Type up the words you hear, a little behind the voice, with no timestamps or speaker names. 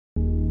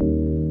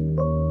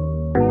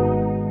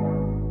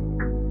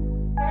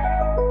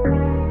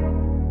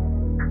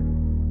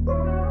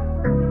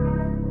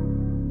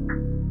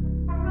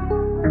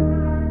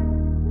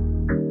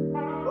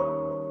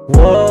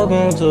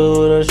Welcome to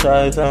the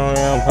Chi-Town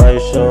Empire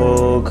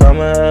Show.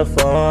 Come and have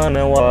fun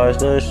and watch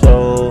the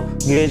show.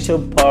 Get your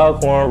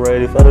popcorn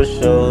ready for the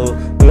show.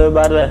 We're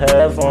about to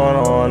have fun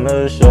on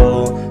the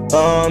show.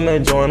 Come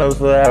and join us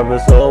for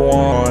episode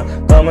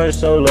 1. Come and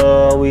show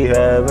love, we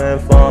having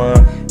fun.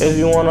 If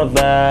you wanna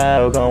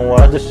vibe, come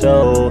watch the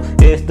show.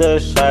 It's the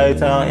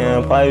Chi-Town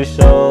Empire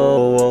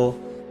Show.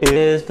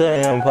 It's the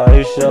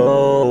Empire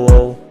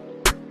Show.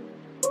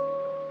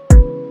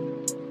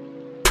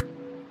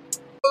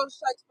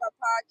 Strike to my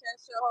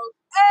podcast show host,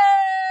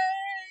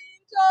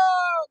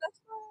 Angel. That's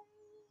my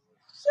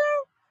show.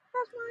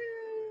 That's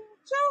my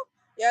show.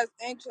 Yes,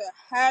 Angel.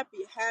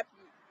 Happy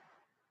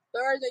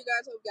Thursday,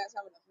 guys. Hope you guys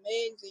have an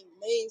amazing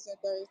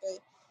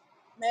Thursday.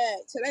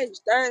 Man,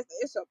 today's Thursday.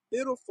 It's a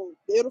beautiful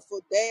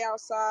day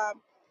outside.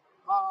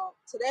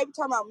 Today we're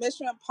talking about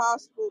Mission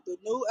Impossible, the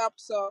new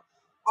episode.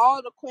 All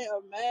the Queen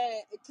of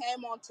Man. It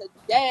came on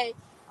today.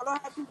 I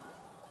don't have people.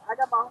 I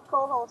got my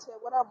co-host here.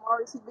 What up,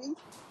 Mari CB?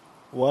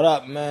 What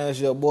up, man? It's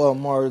your boy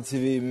Mario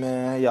TV,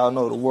 man. Y'all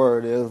know the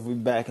word is. We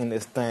back in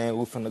this thing.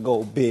 We finna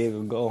go big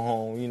or go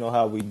home. You know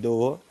how we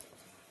do it.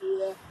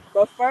 Yeah.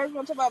 But first, we're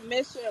going to talk about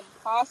Mission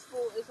Impossible.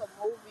 It's a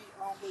movie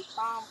with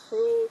Tom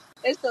Cruise.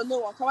 It's the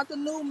new one. Talk about the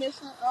new Hey,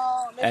 Mission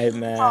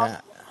man.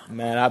 Impossible.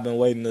 Man, I've been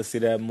waiting to see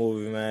that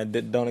movie, man.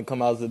 Don't it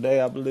come out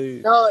today, I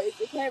believe? No, it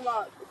came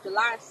out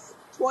July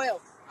 12th.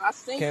 I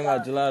seen Came out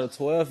that. July the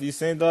 12th. You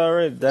seen it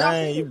already? Yeah, I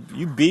Dang, seen it.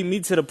 you beat me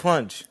to the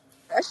punch.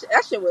 That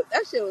shit was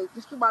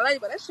just to my lady,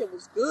 but that shit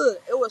was good.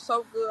 It was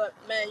so good,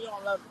 man. You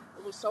don't love it.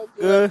 It was so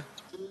good.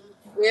 Good?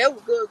 Yeah, it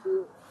was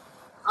good.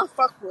 I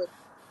fuck with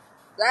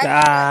it.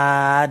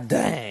 God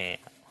damn.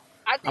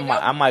 I I think might,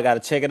 that I was might gotta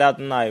check it out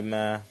tonight,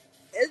 man.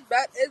 it's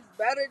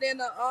better than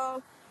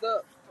the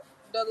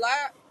the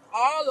last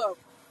all of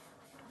them.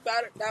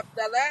 Better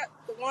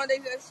the one they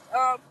just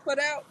put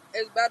out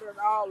is better than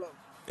all of them.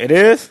 It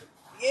is?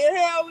 Yeah,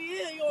 hell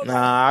yeah, you don't know.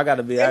 Nah, I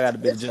gotta be the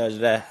It's judge of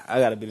that. I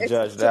gotta be the it's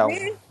judge of that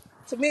one.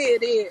 to me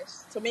it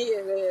is. To me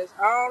it is.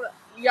 All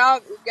y'all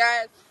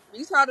guys,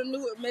 you saw the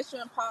new Mission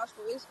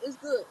Impossible. It's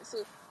good. It's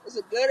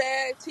a good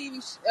ass a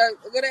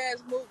good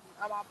ass movie.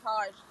 I'm on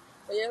pause.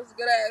 But yeah, it's a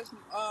good ass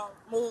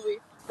movie.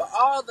 But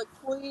all the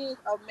Queens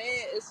of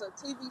Men, it's a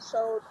TV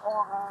show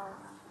on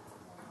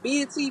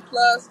BET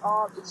Plus.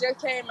 It just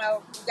came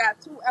out. We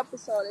got 2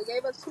 episodes. They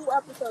gave us 2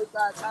 episodes,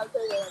 guys. I'll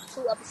tell you,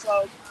 2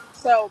 episodes.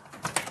 So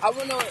I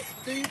wanna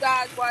do you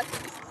guys watch this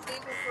is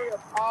season 3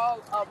 of All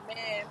of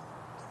Man.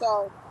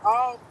 So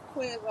all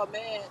Queens of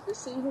Man, the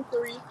season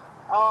 3. If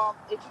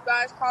you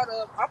guys caught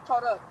up, I'm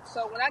caught up.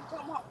 So when I go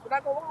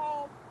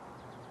home,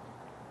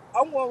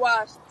 I'm gonna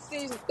watch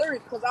season 3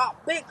 because I've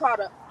been caught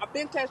up. I've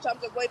been catch up.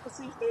 I'm just waiting for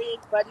season 3,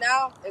 but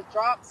now it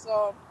dropped.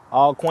 So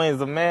All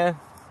Queens of Man?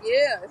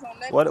 yeah, it's on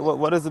Netflix.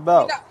 What is it We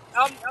about? not.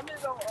 I'm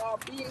in on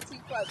BET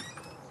Plus.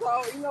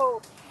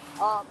 So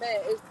man,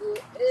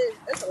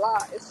 it's a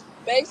lot. It's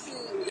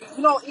basically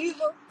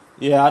Eva.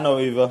 Yeah, I know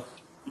Eva.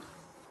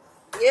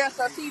 Yeah,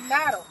 so she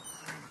madam.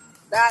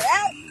 Now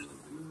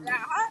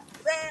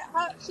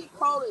she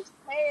cold as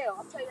hell.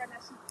 I'm telling you right now,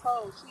 she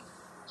cold.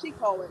 She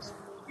cold as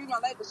my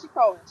neighbor. She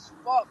cold as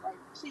fuck right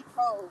now. She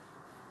cold.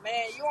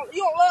 Man, you don't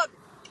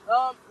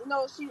love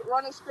it. She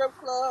running strip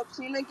club.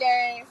 She in the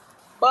game,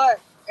 but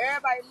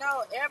everybody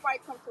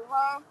come to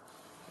her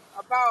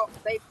about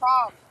they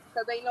problem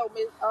because they know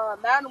Miss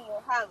Madam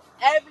will handle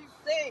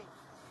everything.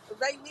 If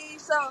they need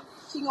something,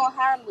 she gonna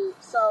handle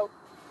it. So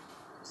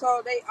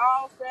they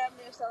all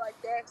family and stuff like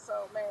that.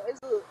 So man, it's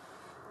good.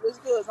 It's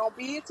good. It's on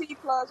BET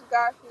Plus. You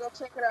guys can go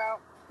check it out.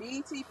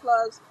 BET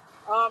Plus.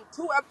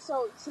 2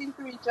 episodes. Season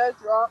 3 just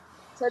dropped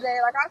today.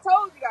 Like I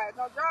told you guys,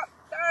 don't drop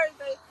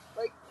Thursday.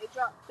 Like it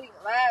dropped I think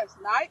last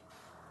night.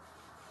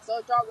 So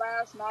it dropped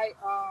last night.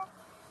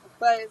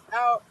 But it's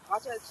out. I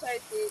just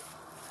checked it.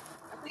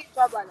 I think it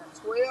dropped like at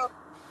 12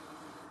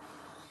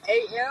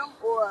 a.m.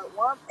 or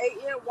 1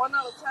 a.m. one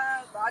other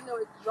time, but I know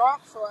it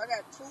dropped, so I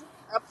got 2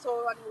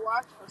 episodes I need to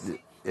watch for season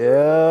 3.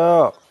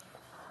 Yeah,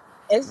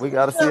 It's we it's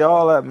gotta see good.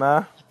 all that,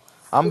 man.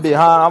 I'm It's good.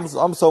 behind.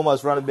 I'm so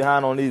much running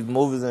behind on these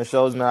movies and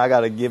shows, man. I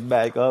gotta get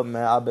back up,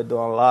 man. I've been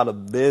doing a lot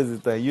of busy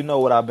things. You know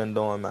what I've been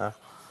doing, man.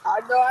 I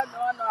know.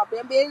 I've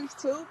been busy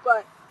too,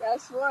 but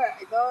guess what?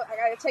 I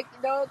gotta take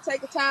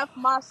the time for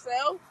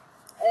myself,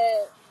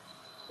 and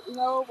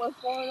what's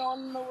going on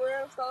in the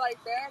world, stuff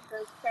like that.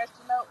 Just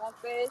catching up on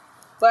things.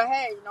 But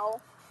hey,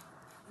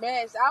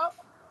 man, it's out.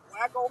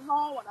 When I go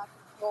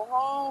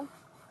home,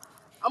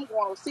 I'm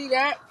going to see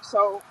that.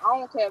 So I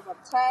don't care if I'm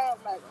tired.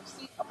 I'm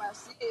gonna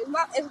see it.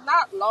 It's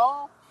not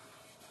long,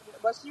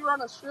 but she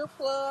run a strip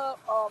club.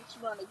 She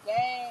run a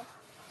game.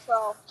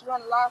 So she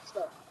run a lot of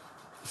stuff.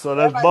 So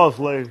that's Everybody, boss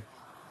lady.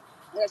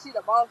 yeah, she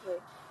the boss lady.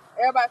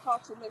 Everybody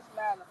comes to Miss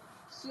Manor.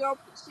 She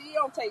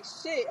don't take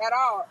shit at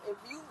all.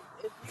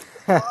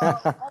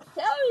 I'm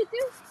telling you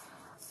this.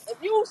 If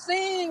you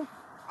seen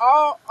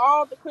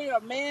all the Queen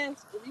of Men,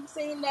 if you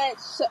seen that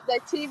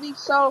TV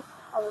show,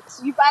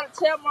 you gotta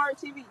tell Mari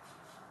TV.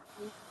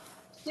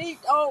 She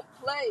don't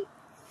play.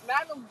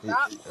 Madam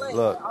not play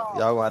Look, at all.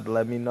 y'all gonna have to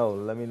let me know.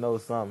 Let me know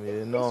something.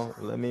 It's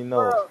Let me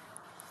know. bro.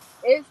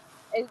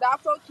 it's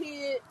not for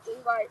kids.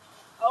 It's like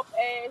up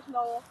age,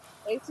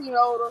 18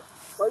 older.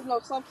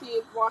 But some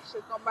kids watch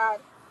it,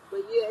 nobody. But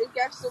yeah, it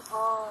got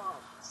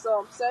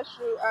some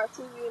sexual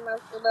activity in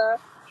that.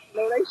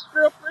 They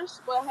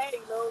strippers, but hey,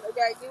 they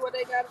gotta do what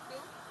they gotta do.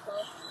 So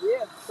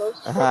yeah, so it's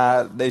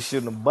strippers. They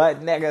shooting a butt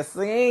nigga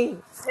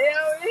scene.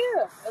 Hell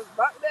yeah, it's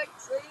butt neck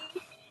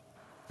scene.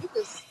 You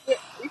can skip.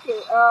 You can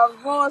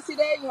you wanna see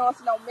that? You wanna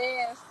see no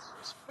man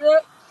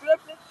stripping?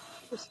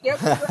 You can skip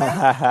to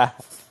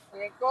that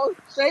and go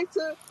straight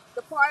to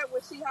the part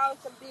where she hollers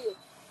some beer.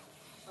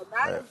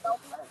 Imagine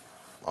don't play.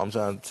 I'm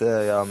trying to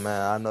tell y'all,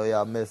 man. I know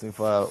y'all missed me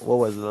for what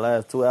was it, the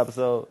last 2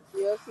 episodes?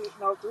 Yeah,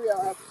 no 3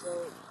 hour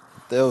episode.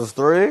 There was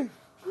 3.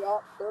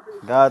 Yup,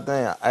 30. God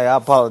damn. Hey, I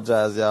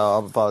apologize,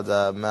 y'all. I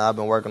apologize, man. I've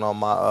been working on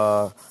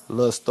my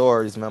little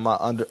stories, man. My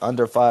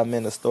under 5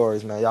 minute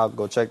stories, man. Y'all can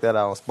go check that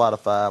out on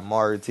Spotify,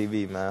 Mario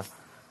TV, man.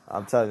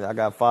 I'm telling you, I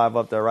got 5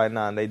 up there right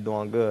now, and they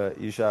doing good.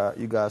 You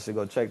guys should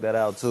go check that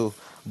out too.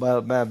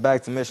 But man,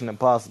 back to Mission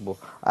Impossible.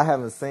 I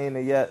haven't seen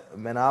it yet,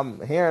 man.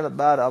 I'm hearing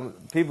about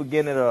it. People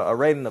getting it a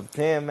rating of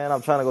 10, man.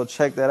 I'm trying to go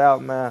check that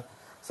out, man.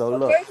 So Okay,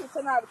 look, it's a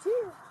 10 out of 10.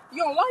 You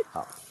don't like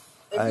it.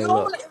 If you hey, don't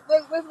look. want to,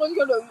 this what you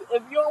gonna do.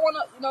 If you don't want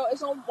to,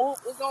 it's on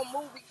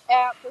movie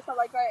apps and stuff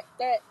like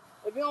that.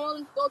 If you don't want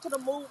to go to the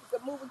movie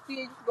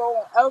theater, you can go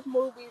on Elf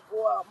Movies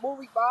or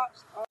Movie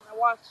Box and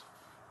watch.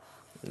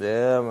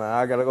 Yeah, man,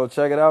 I gotta go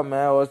check it out,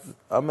 man.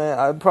 I mean,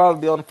 I'd probably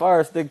be on the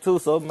Fire Stick too,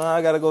 so man,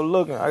 I gotta go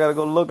looking. I gotta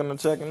go looking and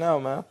checking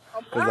out, man.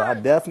 I'm Cause I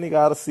tired. definitely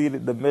gotta see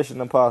the Mission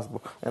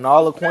Impossible and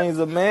all I'm the telling Queens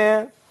of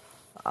Man.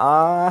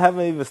 I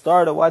haven't even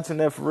started watching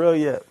that for real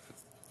yet.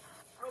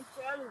 I'm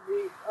telling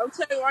you. I'm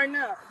telling you right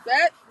now.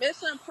 That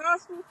Mission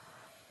Impossible.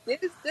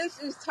 This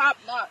is top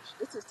notch.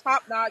 This is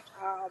top notch.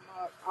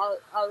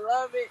 I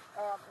love it.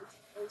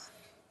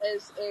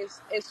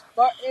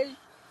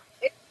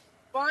 It's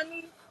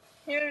funny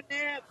here and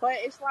there, but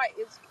it's like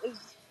it's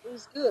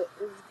good.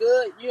 It's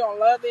good. You don't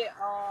love it.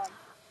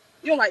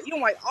 You don't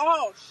like.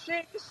 Oh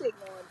shit, this shit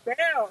going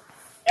down.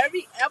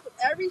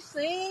 Every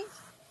scene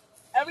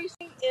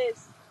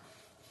is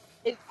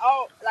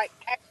all like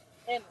action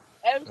in it.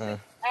 Every scene is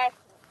action.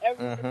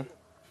 Every scene.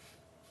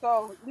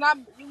 So you're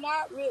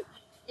not really.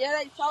 Yeah,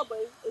 they talk, but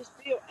it's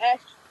still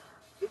action.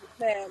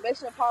 Man,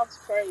 Mission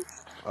Impossible crazy.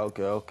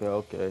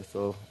 Okay.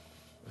 So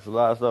there's a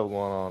lot of stuff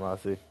going on. I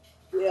see.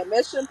 Yeah,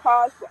 Mission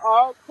Impossible,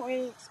 all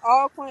Queen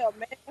of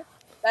Man.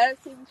 That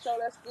TV show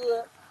that's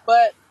good.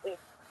 But if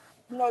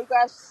you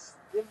guys,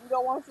 if you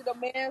don't want to see the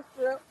man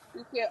strip,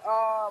 you can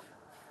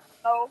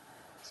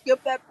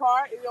skip that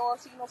part. If you don't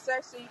want to see no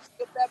sex scene, you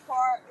skip that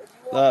part. If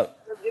you want,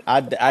 Look, if you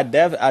I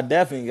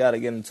definitely gotta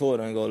get into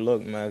it and go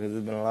look, man, cause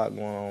there's been a lot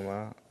going on,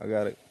 man. I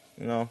got it,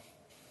 you know.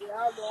 yeah,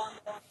 I'll go on.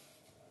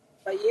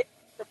 But yeah,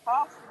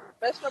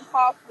 Mission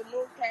Impossible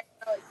movie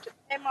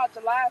came out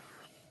July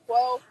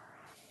 12th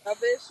of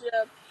this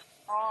year.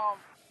 Um,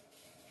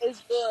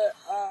 it's good.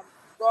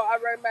 I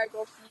recommend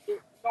go see it. You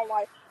don't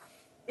like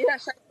yeah,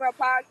 Shake My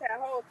Podcast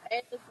host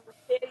Angel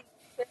Teddy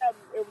tell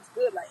me it was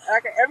good. Like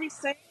every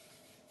scene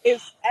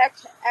is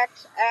action.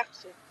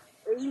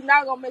 And you're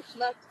not gonna miss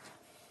nothing.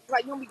 It's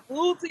like you gonna be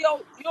glued to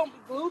the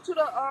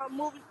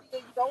movie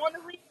theater. You don't want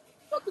to leave.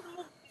 Go to the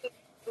movie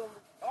theater.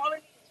 All it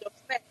is is your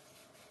snacks.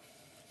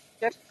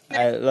 Just snacks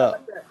Hey, and stuff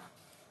like that.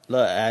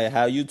 look, hey,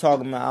 how you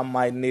talking about? I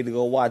might need to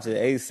go watch it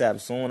ASAP.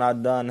 Soon I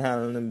done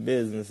handling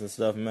business and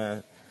stuff,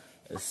 man.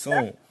 As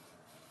soon.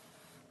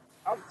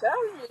 I'm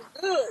telling you, it's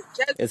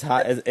good. It's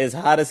hot. It's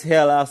hot as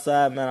hell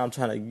outside, man. I'm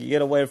trying to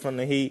get away from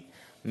the heat,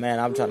 man.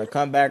 I'm trying to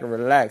come back and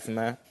relax,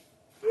 man.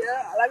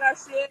 Yeah, like I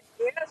said,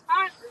 yeah, it's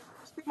hot.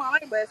 Excuse my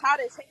language, but it's hot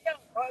as hell.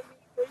 I mean,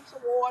 drink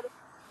some water,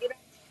 get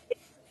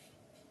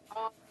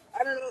out.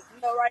 I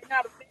don't know, right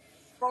now the fans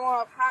is going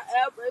off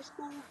however, it's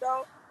cool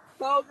though.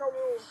 Close your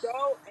room,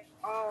 go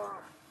and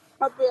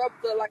cover up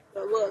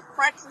the little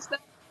cracks and stuff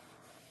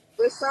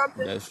with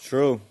something That's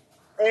true.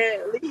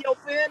 and leave your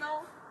fan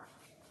on.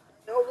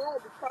 Your room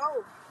be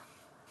cold.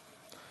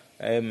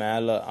 Hey,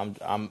 man, look,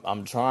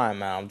 I'm trying,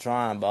 man. I'm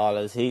trying, but all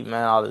this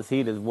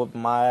heat is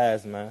whooping my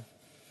ass, man.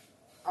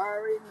 I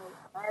already know.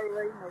 I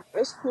already know.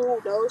 It's cool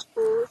though. It's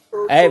cool. It's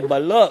cool. Hey, Cool.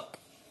 but look,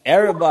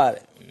 everybody,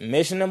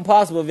 Mission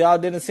Impossible, if y'all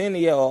didn't see it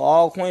yet, or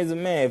All Queens of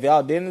Men, if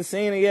y'all didn't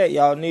see it yet,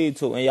 y'all need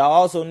to. And y'all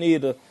also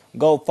need to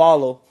go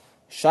follow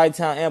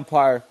Chi-Town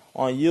Empire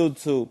on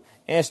YouTube,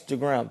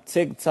 Instagram,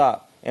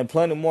 TikTok, and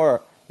plenty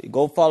more.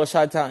 Go follow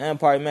Chi-Town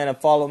Empire, man, and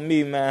follow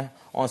me, man,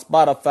 on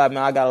Spotify, man.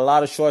 I got a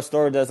lot of short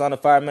stories that's under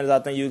 5 minutes I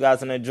think you guys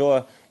can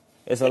enjoy.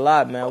 It's a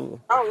lot, man.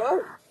 I love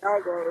it.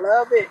 Y'all gonna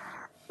love it.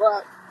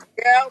 But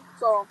yeah,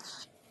 so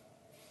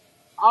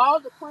all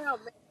the Queen of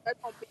Men that's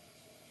gonna be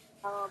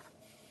um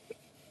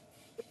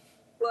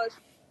plus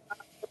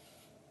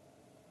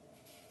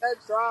that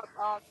drop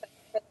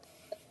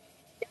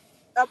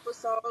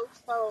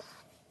episodes. So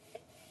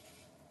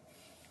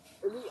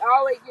we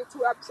always get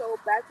 2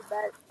 episodes back to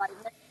back. Like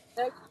next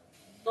week,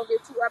 we're gonna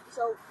get 2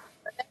 episodes.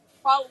 The next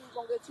following, we're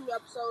gonna get 2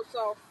 episodes.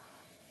 So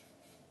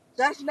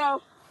just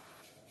know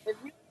if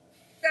you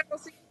gotta go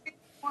see the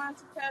one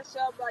to catch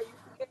up, like you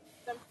forget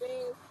some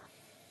things.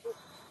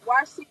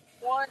 watch season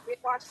one, then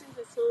watch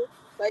season two.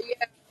 But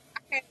yeah, I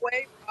can't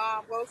wait.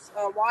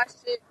 Go watch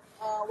it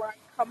when I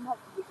come home,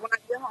 when I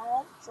get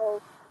home.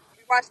 So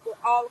we watch with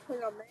all the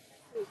Queen of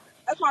Man.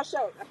 That's my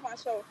show. That's my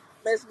show.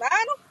 Miss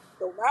Madam,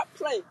 do not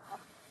play.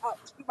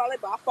 Excuse my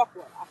label. I fuck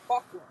with her. I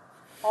fuck with her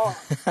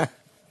hard.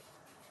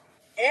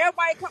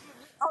 Everybody come.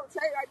 I'll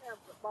tell you right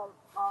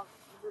now.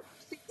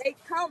 They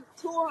come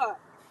to her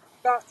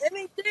about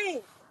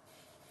anything.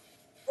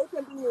 It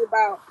can be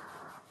about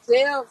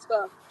jail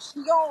stuff.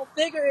 She gonna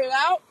figure it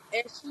out,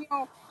 and she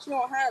gonna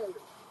handle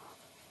it.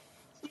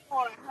 She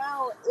gonna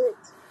handle it.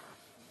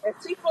 If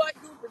she feel like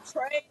you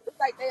betrayed, it's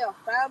like they a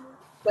family.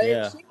 But if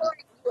Yeah, she feel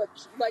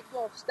like you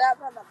gonna stab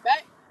her in the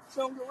back, she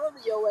gonna get rid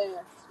of your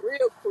ass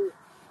real quick.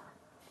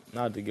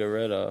 not to get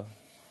rid of.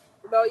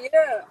 You know,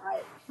 yeah.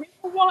 Like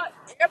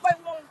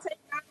everybody want to take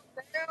down,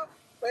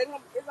 but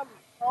it's gonna be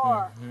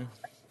hard. Mm-hmm.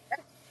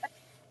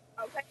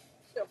 I'm saying that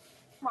shit,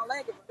 my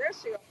language, but that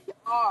shit gonna be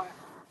hard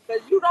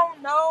because you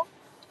don't know.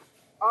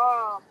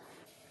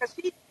 Because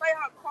she play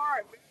her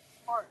card very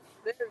smart,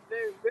 very,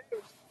 very,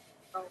 very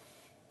smart.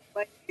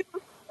 But you,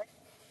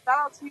 shout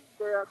out to you,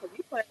 girl, because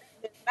you playing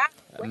that match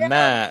well.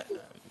 Man,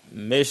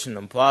 Mission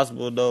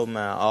Impossible though,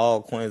 man.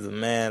 All Queens of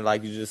Man,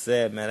 like you just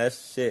said, man. That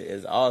shit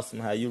is awesome.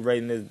 How you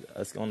rating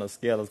this on a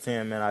scale of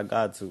 10, man? I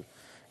got to.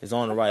 It's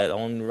on the right.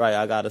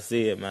 I gotta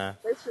see it, man.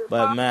 Mission But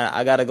Impossible. man,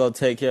 I gotta go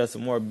take care of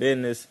some more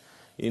business.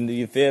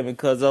 You feel me?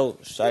 Cause Yeah,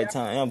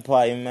 Chi-Town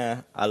Empire,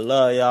 man. I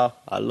love y'all.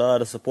 I love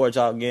the support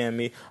y'all getting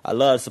me. I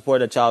love the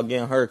support that y'all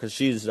getting her, cause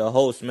she's the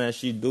host, man.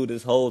 She do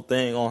this whole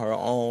thing on her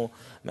own.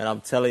 Man,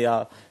 I'm telling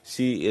y'all,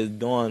 she is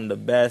doing the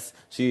best.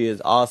 She is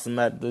awesome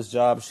at this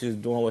job. She's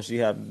doing what she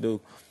have to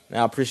do. And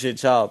I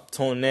appreciate y'all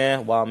tuning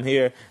in while I'm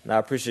here. And I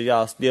appreciate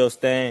y'all still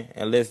staying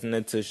and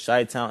listening to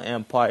Chi-Town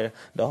Empire,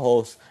 the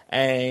host,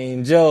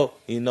 Angel.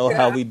 You know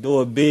how yeah. we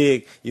do it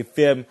big. You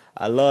feel me?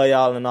 I love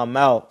y'all and I'm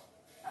out.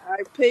 All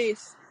right,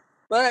 peace.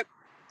 But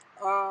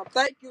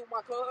thank you,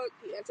 my co-host.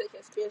 I take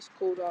his fish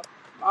cool though.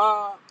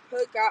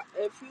 Hook out.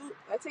 If you,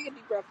 I take a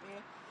deep breath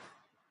in,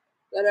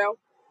 let out.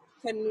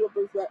 Take a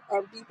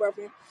deep breath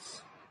in,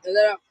 and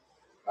let out.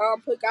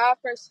 Put God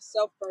first,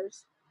 yourself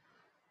first.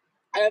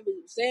 I ever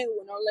single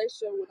with no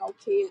relationship with no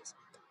kids.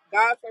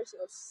 God first,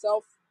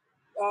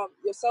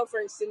 yourself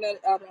first, send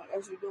that out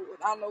as you do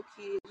without no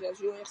kids, as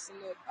you ain't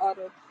send that out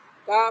of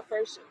God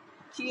first,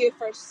 kid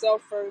first,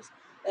 self first.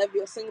 If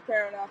you're a single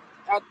parent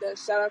out there,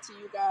 shout out to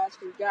you guys,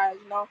 because guys,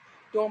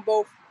 doing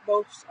both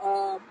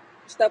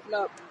stepping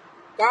up.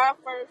 God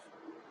first,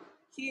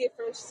 kid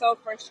first, self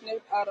first,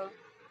 snip out of.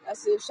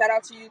 That's it. Shout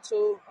out to you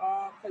too,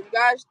 cause you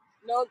guys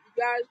doing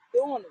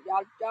it.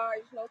 Y'all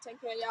guys, taking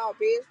care of y'all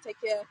business, take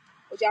care of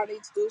what y'all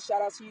need to do.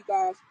 Shout out to you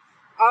guys.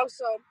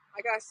 Also,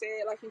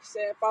 like you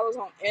said, follow us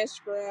on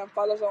Instagram,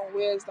 follow us on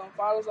Wisdom,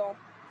 follow us on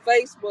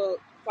Facebook,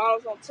 follow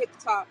us on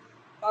TikTok,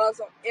 follow us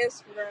on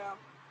Instagram.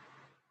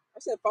 I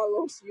said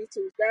follow us on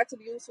YouTube. Subscribe to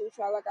the YouTube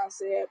channel, like I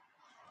said.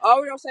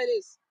 We don't say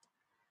this.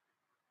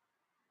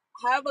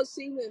 Have a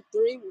season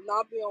 3 will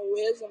not be on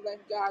Wisdom, let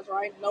you guys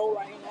know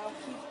right now.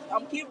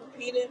 I'm keep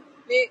repeating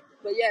it,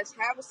 but yes,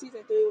 have a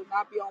season 3 will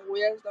not be on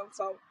Wisdom.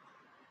 So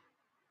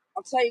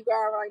I'll tell you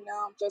guys right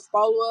now, just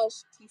follow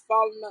us, keep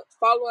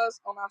follow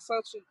us on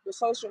the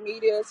social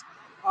medias.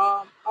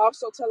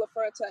 Also tell a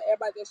friend, tell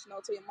everybody that you know,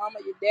 tell your mama,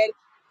 your daddy,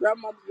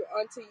 grandmother, your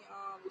auntie,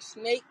 your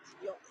snake,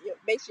 your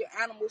basically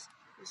your animals,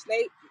 your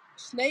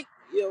snake,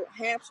 your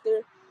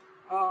hamster,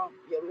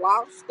 your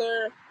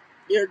lobster,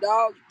 your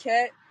dog, your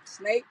cat,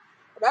 snake,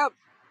 whatever.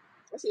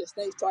 I see a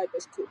snake type.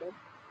 That's cool though.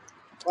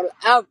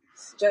 Whatever.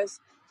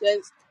 Just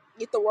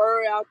get the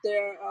word out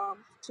there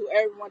to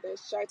everyone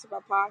that's trying to my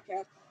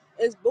podcast.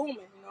 It's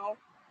booming.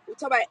 We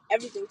talk about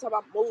everything. We talk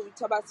about movies. We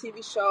talk about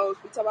TV shows.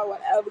 We talk about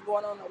whatever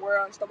going on in the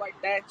world and stuff like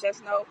that.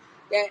 Just know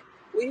that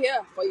we're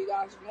here for you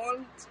guys. You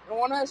want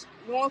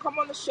to come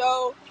on the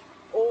show,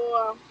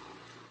 or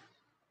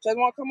just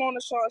want to come on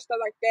the show and stuff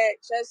like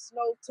that, just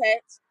no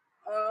text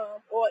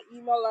or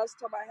email us,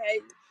 talk about,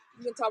 hey,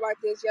 you can talk about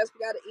this. Yes, we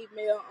got an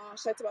email,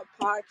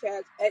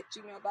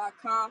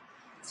 podcast@gmail.com.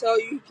 So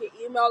you can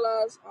email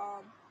us.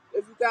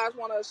 If you guys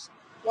want to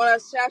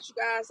shout you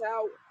guys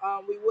out,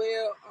 we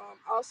will.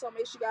 Also,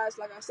 make sure you guys,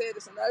 like I said,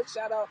 it's another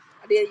shout out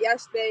I did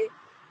yesterday.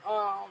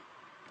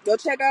 Go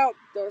check out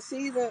the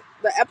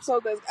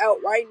episode that's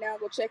out right now.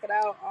 Go check it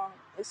out.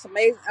 It's an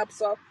amazing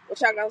episode. Go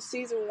check out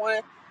season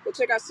 1. Go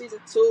check out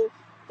season 2.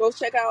 Go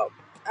check out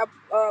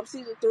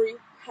season 3.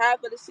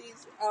 Half of the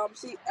season,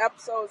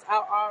 episodes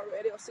out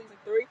already on season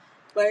 3.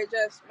 But it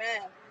just,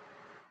 man,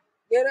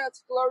 get up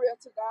to glory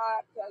up to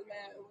God, because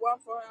man, if it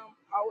wasn't for Him,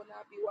 I would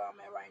not be where I'm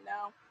at right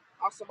now.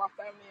 Also, my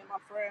family and my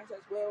friends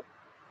as well.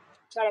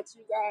 Shout out to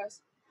you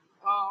guys.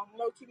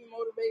 Keep me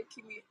motivated,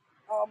 keep me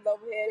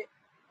level-headed.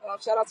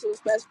 Shout out to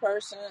this best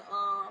person.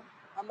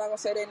 I'm not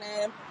gonna say their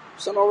name,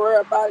 so don't worry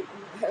about it.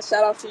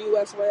 Shout out to you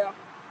as well.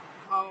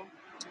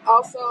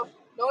 Also,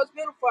 it's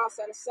beautiful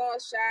outside. The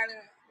sun's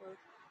shining.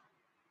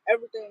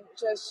 Everything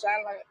just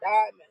shining like a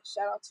diamond.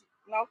 Shout out to.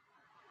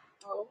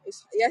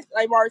 It's, yes,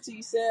 like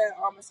Marty said.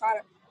 It's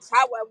hot. It's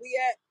hot where we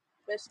at.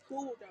 but it's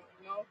cool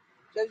though.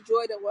 Just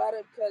enjoy the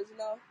weather because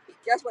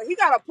guess what? He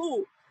got a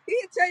pool. He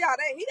can tell y'all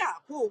that he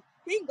got a pool.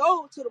 He can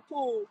go to the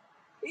pool.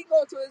 He can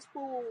go to his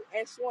pool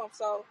and swim.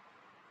 So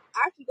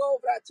I can go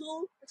over that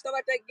too and stuff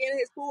like that, get in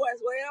his pool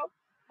as well.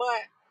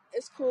 But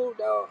it's cool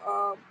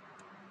though.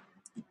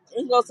 You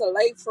can go to the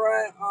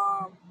lakefront.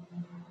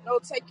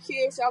 Take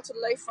kids out to the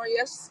lakefront.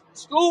 Yes,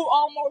 school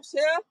almost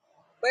here,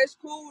 but it's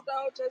cool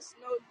though. Just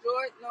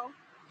enjoy it.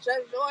 Just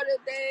enjoy the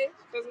day.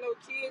 Because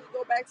kids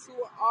go back to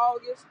in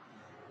August,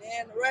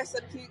 and the rest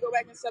of the kids go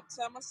back in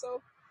September.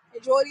 So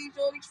enjoy these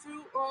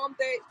few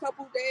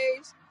couple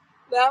days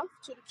left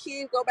till the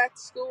kids go back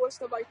to school and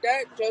stuff like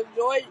that. Just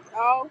enjoy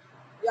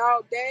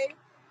y'all day.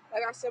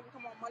 Like I said, we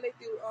come on Monday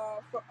through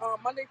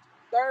Monday,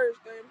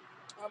 Thursday,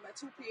 at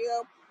 2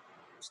 p.m.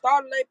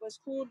 Started late, but it's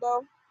cool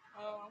though.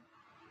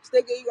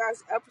 Still give you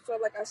guys an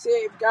episode. Like I said,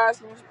 if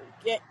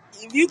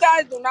you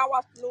guys do not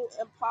watch the new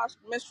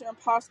Mission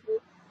Impossible,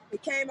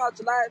 it came out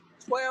July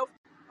 12th.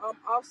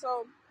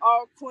 Also,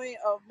 All Queen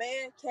of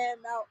Man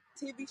came out.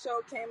 TV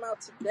show came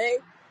out today.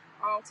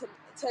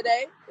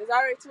 Today there's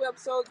already 2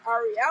 episodes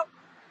already out,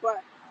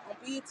 but on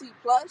BET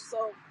Plus.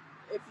 So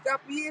if you got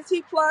BET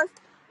Plus,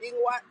 you can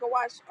go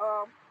watch.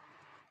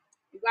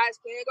 You guys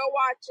can go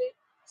watch it.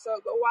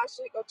 So go watch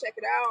it. Go check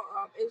it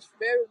out. It's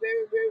very,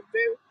 very, very,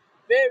 very,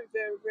 very,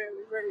 very,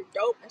 very, very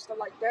dope and stuff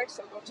like that.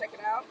 So go check it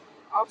out.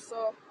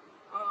 Also,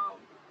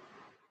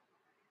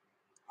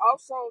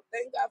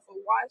 thank God for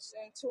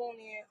watching, tuning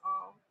in.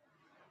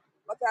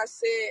 Like I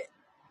said,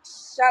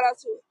 shout out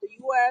to the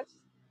U.S.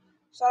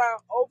 Shout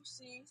out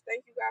overseas.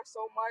 Thank you guys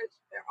so much.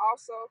 And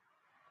also,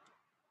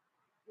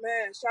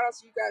 man, shout out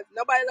to you guys.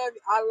 Nobody love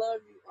you. I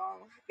love you.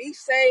 Be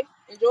safe.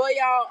 Enjoy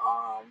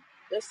y'all.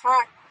 This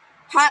hot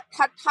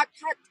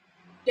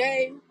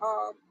day.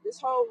 This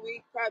whole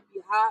week probably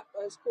be hot,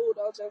 but it's cool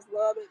though. Just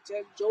love it.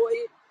 Just enjoy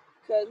it.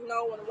 Cause when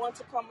the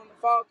winter come and the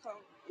fall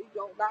come, you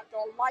not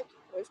gonna like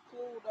it. But it's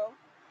cool though.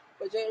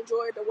 But just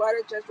enjoy the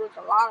weather. Just drink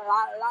a lot of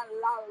water.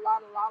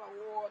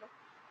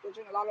 Just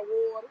drink a lot of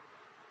water.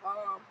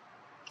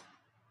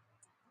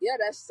 Yeah,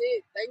 that's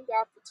it. Thank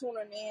God for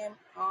tuning in.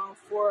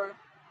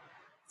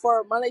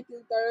 For Monday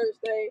through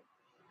Thursday.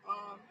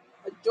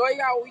 Enjoy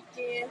y'all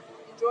weekend.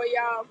 Enjoy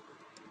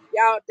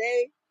y'all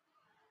day.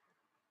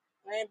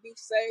 And be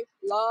safe.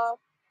 Love.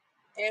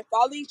 And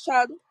follow each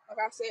other. Like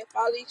I said,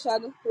 follow each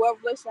other. Whoever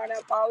listens right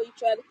now, follow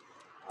each other.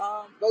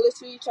 Go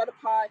listen to each other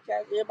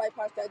podcast. Everybody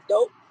podcast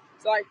dope.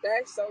 So like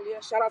that. So yeah,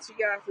 shout out to you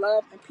guys.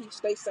 Love and peace.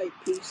 Stay safe.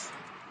 Peace.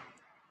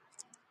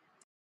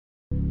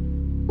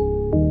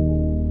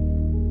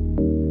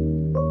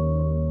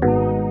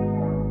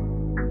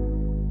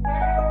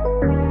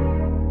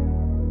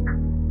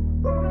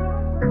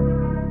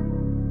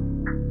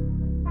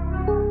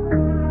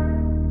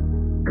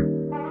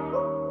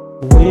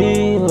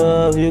 We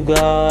love you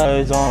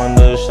guys on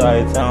the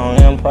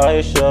Chi-Town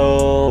Empire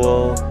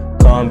Show.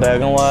 Come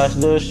back and watch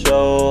the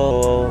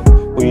show.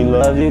 We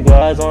love you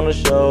guys on the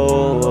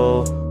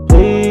show.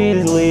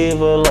 Please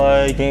leave a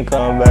like and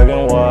come back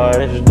and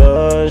watch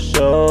the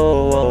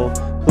show.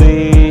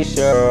 Please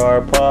share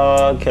our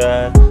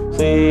podcast.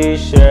 Please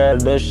share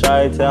the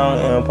Chi-Town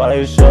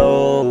Empire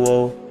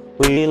Show.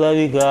 We love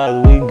you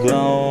guys. We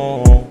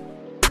gone.